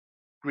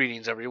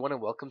Greetings, everyone,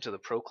 and welcome to the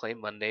Proclaim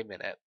Monday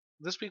Minute.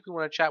 This week, we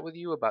want to chat with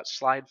you about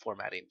slide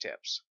formatting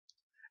tips.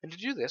 And to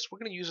do this, we're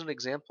going to use an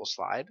example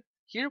slide.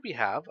 Here we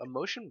have a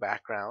motion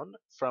background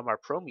from our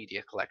Pro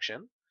Media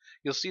collection.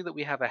 You'll see that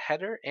we have a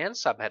header and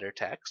subheader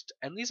text,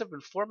 and these have been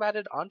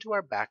formatted onto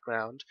our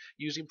background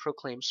using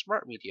Proclaim's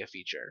Smart Media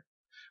feature.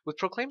 With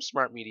Proclaim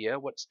Smart Media,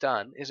 what's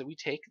done is that we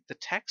take the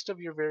text of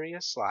your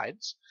various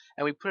slides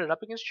and we put it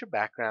up against your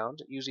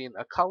background using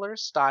a color,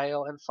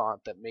 style, and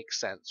font that makes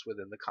sense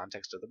within the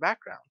context of the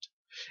background.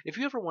 If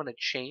you ever want to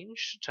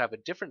change to have a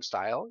different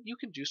style, you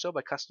can do so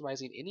by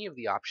customizing any of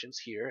the options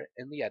here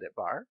in the edit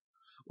bar,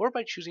 or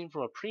by choosing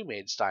from a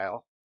pre-made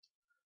style.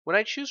 When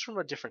I choose from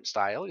a different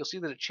style, you'll see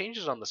that it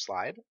changes on the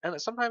slide, and that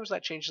sometimes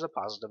that change is a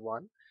positive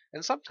one,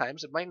 and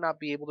sometimes it might not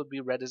be able to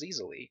be read as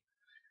easily.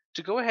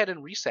 To go ahead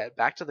and reset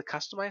back to the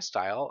customized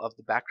style of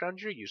the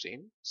background you're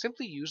using,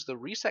 simply use the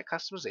Reset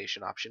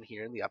Customization option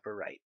here in the upper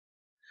right.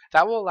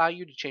 That will allow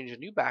you to change a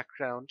new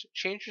background,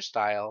 change your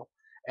style,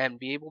 and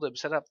be able to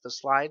set up the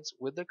slides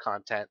with the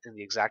content in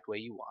the exact way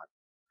you want.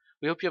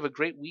 We hope you have a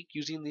great week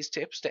using these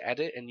tips to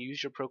edit and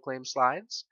use your Proclaim slides.